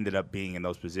they ended up being in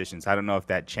those positions. I don't know if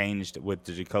that changed with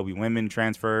the Jacoby Windman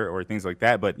transfer or things like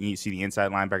that, but you see the inside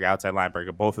linebacker, outside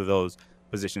linebacker, both of those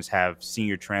positions have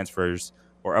senior transfers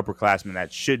or upperclassmen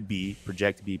that should be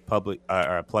projected to be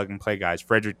plug-and-play guys.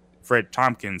 Fred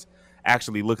Tompkins,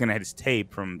 actually looking at his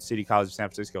tape from City College of San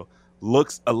Francisco,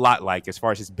 looks a lot like, as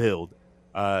far as his build,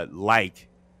 like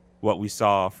what we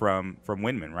saw from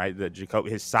Windman, right?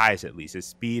 His size, at least, his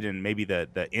speed, and maybe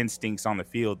the instincts on the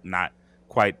field, not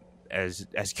quite as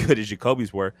good as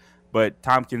Jacoby's were. But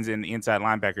Tompkins in the inside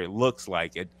linebacker looks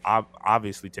like it.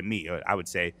 Obviously, to me, I would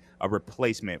say a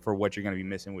replacement for what you're going to be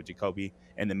missing with Jacoby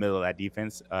in the middle of that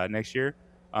defense next year.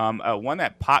 One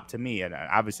that popped to me, and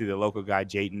obviously the local guy,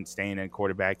 Jaden, staying in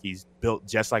quarterback. He's built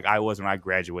just like I was when I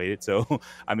graduated. So,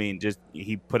 I mean,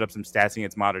 he put up some stats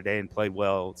against Mater Dei and played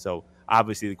well. So,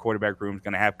 obviously the quarterback room is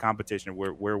going to have competition.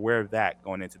 We're aware of that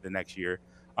going into the next year.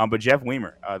 But Jeff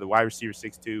Weimer, the wide receiver,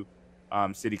 6'2",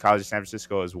 City College of San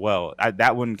Francisco as well.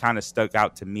 That one kind of stuck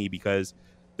out to me because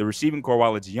the receiving core,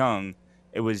 while it's young,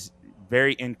 it was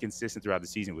very inconsistent throughout the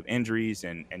season with injuries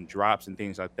and drops and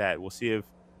things like that. We'll see if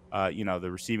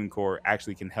the receiving core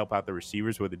actually can help out the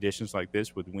receivers with additions like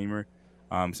this with Weimer.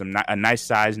 A nice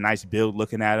size, nice build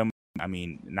looking at him. I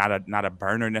mean, not a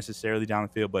burner necessarily down the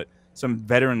field, but some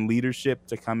veteran leadership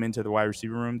to come into the wide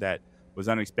receiver room that was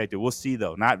unexpected. We'll see,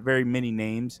 though. Not very many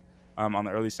names on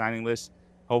the early signing list.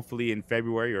 Hopefully in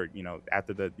February or,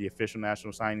 after the official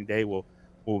national signing day, we'll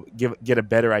get a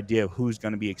better idea of who's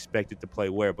going to be expected to play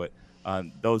where. But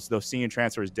those senior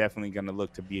transfers definitely going to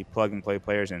look to be plug-and-play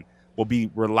players and will be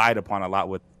relied upon a lot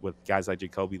with guys like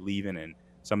Jacoby leaving and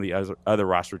some of the other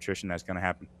roster attrition that's going to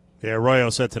happen. Yeah, Arroyo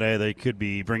said today they could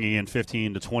be bringing in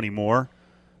 15 to 20 more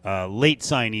late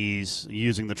signees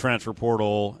using the transfer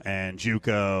portal and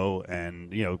JUCO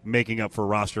and, making up for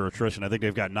roster attrition. I think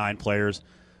they've got 9 players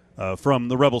from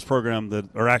the Rebels program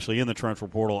that are actually in the transfer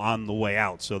portal on the way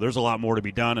out. So there's a lot more to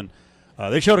be done. And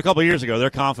they showed a couple of years ago they're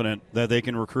confident that they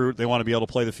can recruit. They want to be able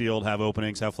to play the field, have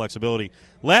openings, have flexibility.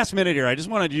 Last minute here, I just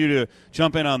wanted you to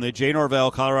jump in on the Jay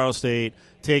Norvell, Colorado State,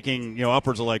 taking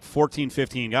upwards of like 14,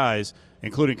 15 guys,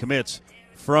 including commits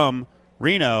from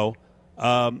Reno.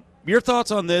 Your thoughts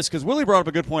on this? Because Willie brought up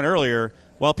a good point earlier.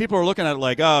 While people are looking at it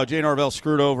like, oh, Jay Norvell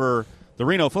screwed over the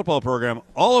Reno football program,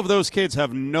 all of those kids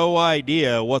have no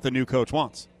idea what the new coach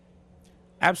wants.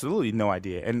 Absolutely no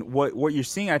idea. And what you're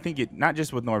seeing, I think, not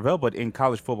just with Norvell, but in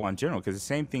college football in general, because the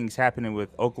same thing's happening with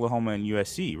Oklahoma and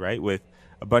USC, right, with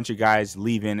a bunch of guys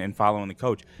leaving and following the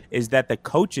coach, is that the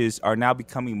coaches are now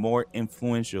becoming more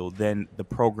influential than the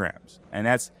programs. And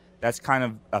that's kind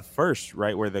of a first,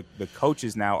 right, where the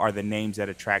coaches now are the names that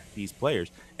attract these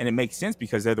players. And it makes sense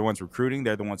because they're the ones recruiting.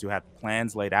 They're the ones who have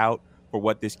plans laid out for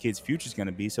what this kid's future is going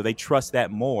to be. So they trust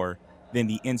that more than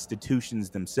the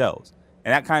institutions themselves.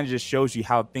 And that kind of just shows you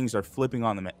how things are flipping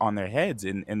on their heads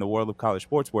in the world of college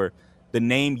sports, where the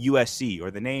name USC or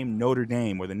the name Notre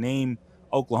Dame or the name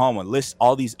Oklahoma lists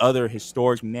all these other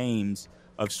historic names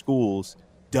of schools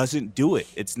doesn't do it.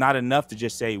 It's not enough to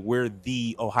just say we're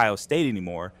the Ohio State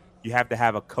anymore. You have to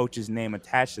have a coach's name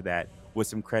attached to that with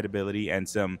some credibility and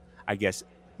some, I guess,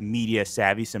 media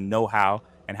savvy, some know-how,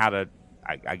 and how to,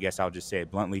 I guess I'll just say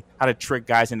it bluntly, how to trick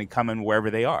guys into coming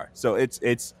wherever they are. So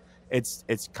it's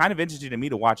kind of interesting to me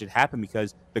to watch it happen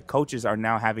because the coaches are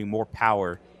now having more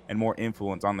power and more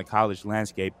influence on the college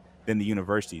landscape than the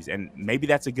universities. And maybe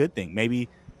that's a good thing. Maybe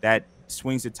that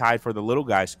swings the tide for the little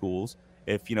guy schools.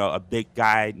 If, a big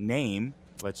guy name,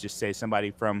 let's just say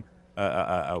somebody from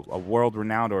a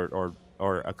world-renowned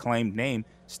or acclaimed name,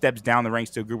 steps down the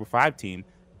ranks to a Group of 5 team,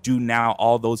 do now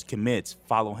all those commits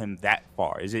follow him that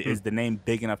far? Is the name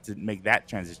big enough to make that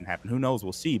transition happen? Who knows?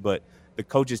 We'll see. But the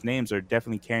coaches' names are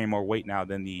definitely carrying more weight now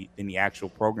than the actual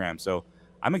program. So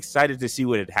I'm excited to see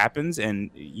what happens.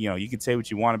 And, you could say what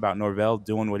you want about Norvell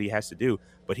doing what he has to do,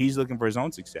 but he's looking for his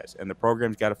own success. And the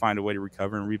program's got to find a way to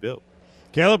recover and rebuild.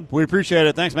 Caleb, we appreciate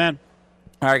it. Thanks, man.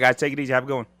 All right, guys, take it easy. Have a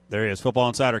good one. There he is, Football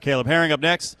Insider Caleb Herring. Up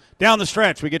next, down the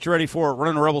stretch, we get you ready for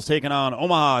Running the Rebels taking on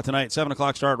Omaha tonight, 7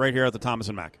 o'clock start right here at the Thomas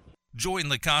and Mack. Join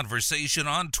the conversation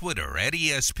on Twitter at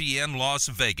ESPN Las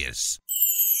Vegas.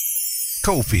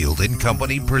 Cofield and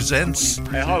Company presents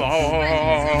Hey, hold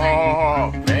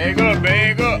on.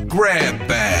 Bag up. Grab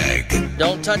Bag.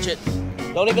 Don't touch it.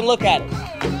 Don't even look at it.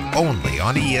 Only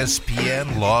on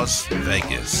ESPN Las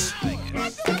Vegas.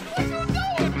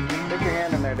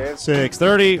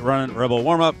 6:30, Running Rebel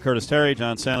warm-up. Curtis Terry,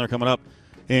 John Sandler coming up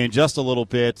in just a little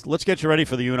bit. Let's get you ready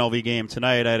for the UNLV game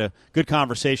tonight. I had a good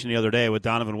conversation the other day with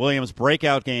Donovan Williams.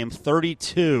 Breakout game,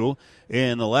 32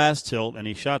 in the last tilt, and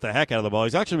he shot the heck out of the ball.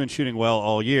 He's actually been shooting well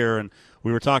all year, and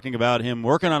we were talking about him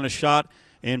working on his shot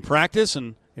in practice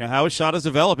and how his shot is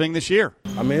developing this year.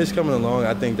 I mean, it's coming along.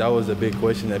 I think that was a big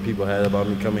question that people had about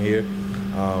me coming here.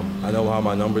 I know how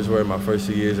my numbers were in my first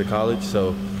 2 years of college,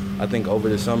 so I think over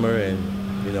the summer and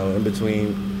in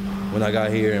between when I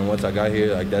got here and once I got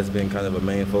here, like that's been kind of a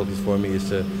main focus for me is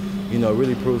to,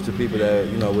 really prove to people that,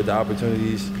 with the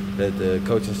opportunities that the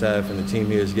coaching staff and the team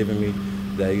here is giving me,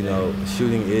 that,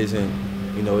 shooting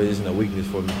isn't a weakness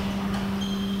for me.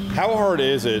 How hard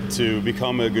is it to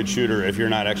become a good shooter if you're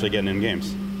not actually getting in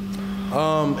games?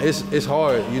 It's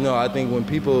hard. I think when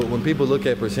people look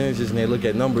at percentages and they look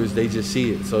at numbers, they just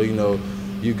see it. So,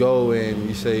 you go and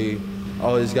you say,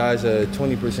 oh, this guy's a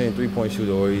 20% three-point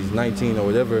shooter, or he's 19 or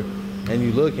whatever, and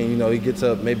you look and, he gets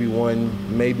up maybe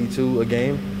 1, maybe 2 a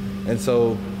game. And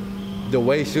so the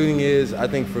way shooting is, I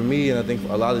think for me, and I think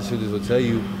a lot of shooters will tell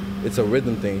you, it's a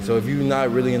rhythm thing. So if you're not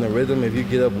really in a rhythm, if you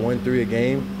get up 1-3 a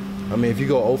game, if you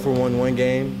go 0 for 1 one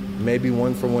game, maybe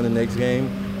 1 for 1 the next game,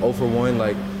 0 for 1,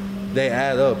 like, they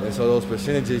add up. And so those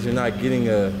percentages, you're not getting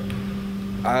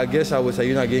I guess I would say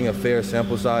you're not getting a fair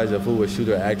sample size of who a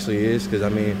shooter actually is, because,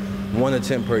 1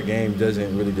 attempt per game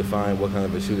doesn't really define what kind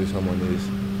of a shooter someone is.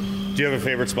 Do you have a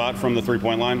favorite spot from the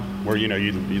three-point line where,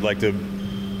 you'd like to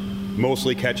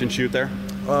mostly catch and shoot there?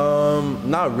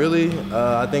 Not really.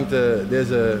 I think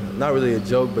there's not really a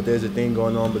joke, but there's a thing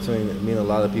going on between me and a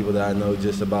lot of people that I know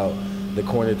just about the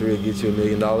corner three that gets you $1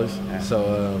 million. Yeah.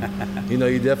 So,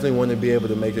 you definitely want to be able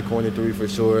to make the corner three for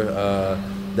sure.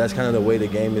 That's kind of the way the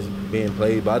game is being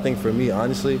played. But I think for me,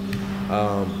 honestly,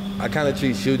 I kind of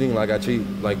treat shooting like I treat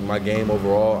like my game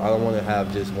overall. I don't want to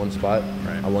have just one spot.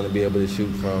 Right. I want to be able to shoot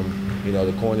from,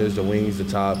 the corners, the wings, the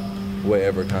top,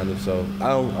 wherever kind of. So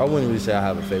I wouldn't really say I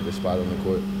have a favorite spot on the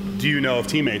court. Do you know if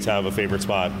teammates have a favorite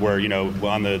spot where,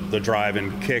 on the drive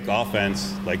and kick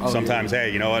offense, sometimes, yeah.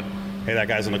 Hey, you know what? Hey, that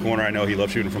guy's in the corner. I know he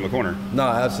loves shooting from the corner. No,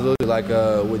 absolutely. Like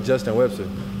with Justin Webster,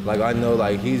 I know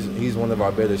he's one of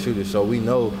our better shooters. So we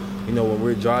know, when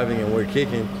we're driving and we're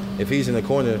kicking, if he's in the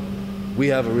corner, we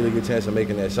have a really good chance of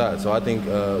making that shot. So I think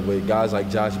with guys like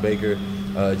Josh Baker,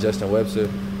 Justin Webster,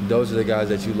 those are the guys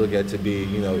that you look at to be,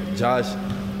 Josh,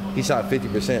 he shot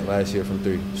 50% last year from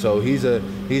 3. So he's a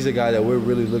guy that we're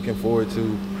really looking forward to,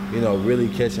 really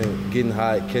getting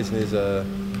high, getting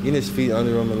his feet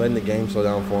under him and letting the game slow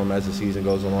down for him as the season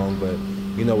goes along. But,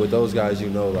 with those guys,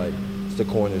 it's the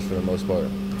corners for the most part.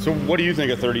 So what do you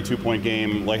think a 32-point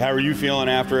game, how are you feeling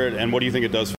after it, and what do you think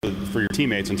it does for your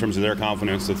teammates in terms of their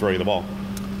confidence to throw you the ball?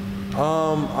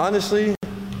 Honestly,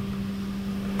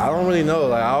 I don't really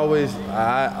know. I always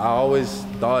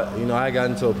thought, I got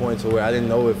into a point to where I didn't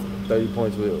know if 30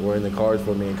 points were in the cards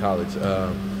for me in college.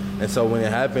 And so when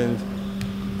it happened,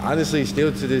 honestly,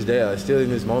 still to this day, still in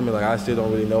this moment, I still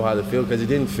don't really know how to feel, because it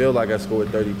didn't feel like I scored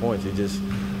 30 points. It just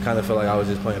kind of felt like I was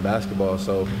just playing basketball.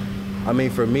 So,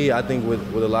 for me, I think with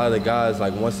a lot of the guys,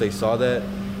 once they saw that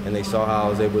and they saw how I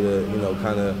was able to,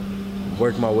 kind of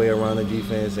work my way around the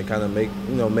defense and kind of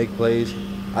make plays,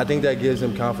 I think that gives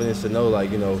them confidence to know,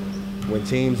 when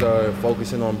teams are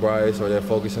focusing on Bryce or they're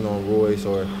focusing on Royce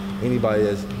or anybody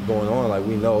that's going on,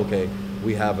 we know, okay,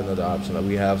 we have another option.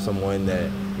 We have someone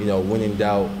that, when in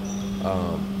doubt,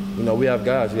 we have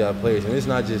guys, we have players. And it's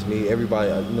not just me. Everybody,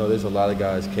 there's a lot of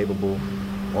guys capable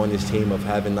on this team of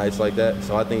having nights like that.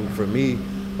 So I think for me,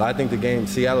 I think the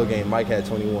Seattle game, Mike had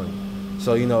 21.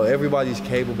 So, everybody's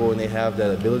capable and they have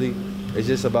that ability. It's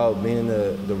just about being in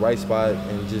the right spot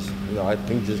and just, I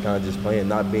think just kind of just playing,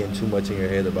 not being too much in your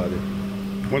head about it.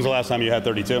 When's the last time you had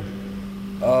 32?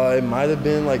 It might have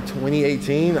been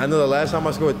 2018. I know the last time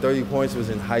I scored 30 points was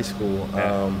in high school.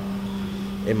 Yeah.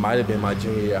 it might have been my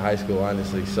junior year of high school,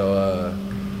 honestly. So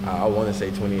I want to say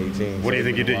 2018. What do you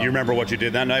think you did? You remember what you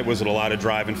did that night? Was it a lot of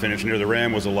drive and finish near the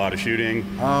rim? Was it a lot of shooting?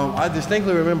 I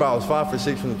distinctly remember I was 5 for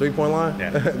 6 from the three-point line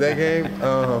that game.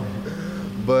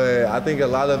 But I think a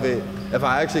lot of it, if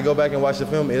I actually go back and watch the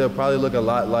film, it'll probably look a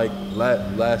lot like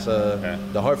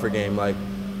the Hartford game, like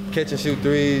catch and shoot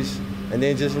threes, and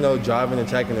then just, driving and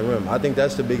attacking the rim. I think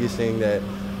that's the biggest thing that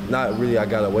not really I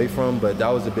got away from, but that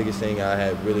was the biggest thing I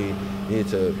had really needed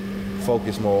to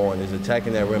focus more on, is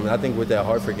attacking that rim. And I think with that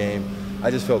Hartford game,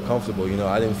 I just felt comfortable.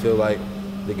 I didn't feel like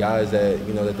the guys that,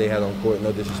 that they had on court,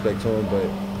 no disrespect to them,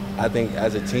 but I think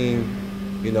as a team,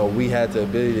 we had the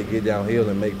ability to get downhill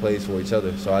and make plays for each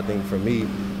other. So I think for me,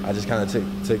 I just kind of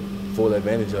took full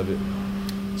advantage of it.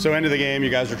 So end of the game,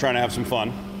 you guys are trying to have some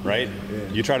fun, right?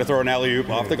 Yeah. You try to throw an alley-oop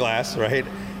off the glass, right?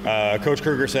 Coach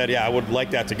Kruger said, I would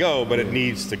like that to go, but it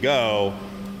needs to go.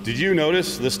 Did you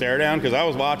notice the stare down? Because I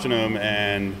was watching him,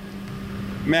 and,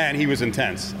 man, he was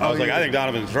intense. I was like, I think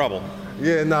Donovan's in trouble.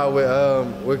 Yeah, no,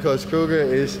 with Coach Kruger,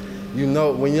 is,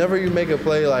 whenever you make a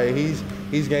play, like,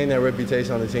 he's gained that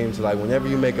reputation on the team. So, like, whenever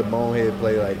you make a bonehead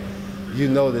play, like,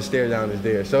 the stare down is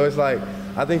there. So it's like,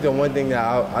 I think the one thing that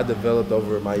I developed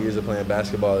over my years of playing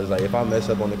basketball is, like, if I mess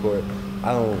up on the court,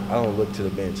 I don't look to the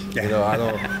bench. I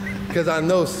don't, because I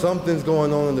know something's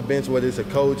going on the bench, whether it's a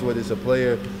coach, whether it's a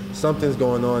player, something's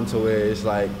going on to where it's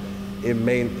like it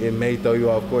may throw you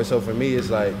off course. So for me, it's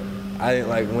like I didn't,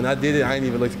 like, when I did it, I didn't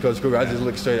even look to Coach Kruger. I just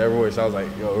looked straight at Royce. I was like,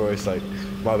 yo, Royce, like,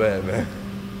 my bad, man.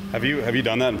 Have you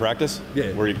done that in practice?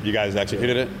 Yeah. Where you guys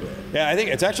executed it? Yeah, I think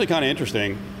it's actually kind of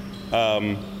interesting.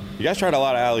 You guys tried a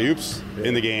lot of alley-oops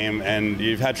in the game, and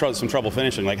you've had some trouble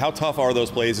finishing. Like, how tough are those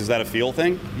plays? Is that a feel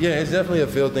thing? Yeah, it's definitely a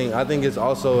feel thing. I think it's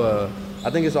also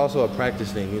a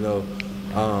practice thing.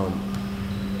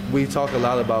 We talk a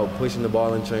lot about pushing the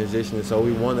ball in transition, and so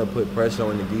we want to put pressure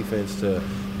on the defense to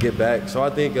get back. So I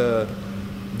think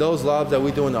those lobs that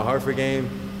we do in the Hartford game,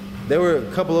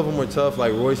 a couple of them were tough.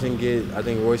 Like Royce didn't get, I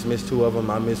think Royce missed 2 of them.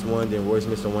 I missed 1, then Royce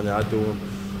missed the 1 that I threw him.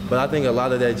 But I think a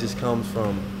lot of that just comes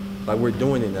from, like, we're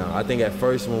doing it now. I think at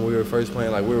first when we were first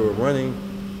playing, like, we were running,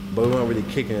 but we weren't really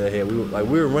kicking it ahead.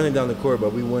 We were running down the court,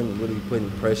 but we weren't really putting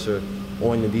pressure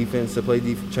on the defense to play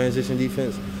transition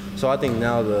defense. So I think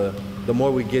now the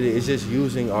more we get it, it's just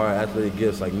using our athletic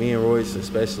gifts. Like me and Royce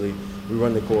especially, we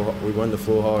run the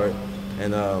floor hard,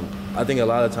 and I think a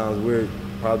lot of times we're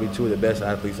probably 2 of the best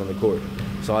athletes on the court.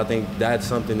 So I think that's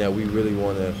something that we really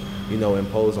want to,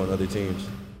 impose on other teams.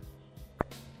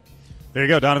 There you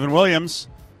go, Donovan Williams.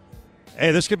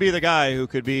 Hey, this could be the guy who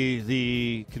could be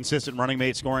the consistent running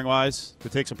mate scoring-wise,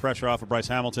 could take some pressure off of Bryce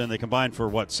Hamilton. They combined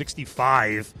for,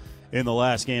 65 in the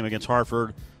last game against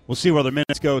Hartford. We'll see where the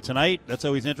minutes go tonight. That's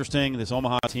always interesting. This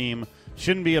Omaha team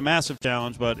shouldn't be a massive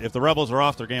challenge, but if the Rebels are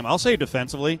off their game, I'll say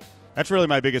defensively. That's really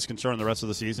my biggest concern the rest of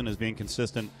the season, is being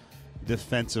consistent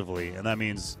defensively. And that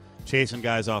means chasing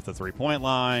guys off the three-point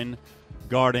line,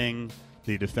 guarding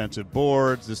the defensive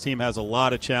boards. This team has a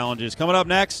lot of challenges. Coming up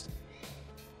next,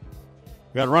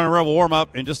 we got a Running Rebel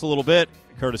warm-up in just a little bit.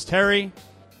 Curtis Terry,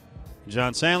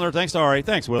 John Sandler. Thanks to Ari.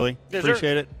 Thanks, Willie. Yes,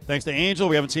 appreciate it. Thanks to Angel.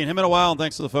 We haven't seen him in a while. And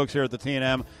thanks to the folks here at the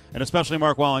T&M, and especially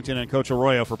Mark Wallington and Coach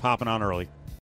Arroyo for popping on early.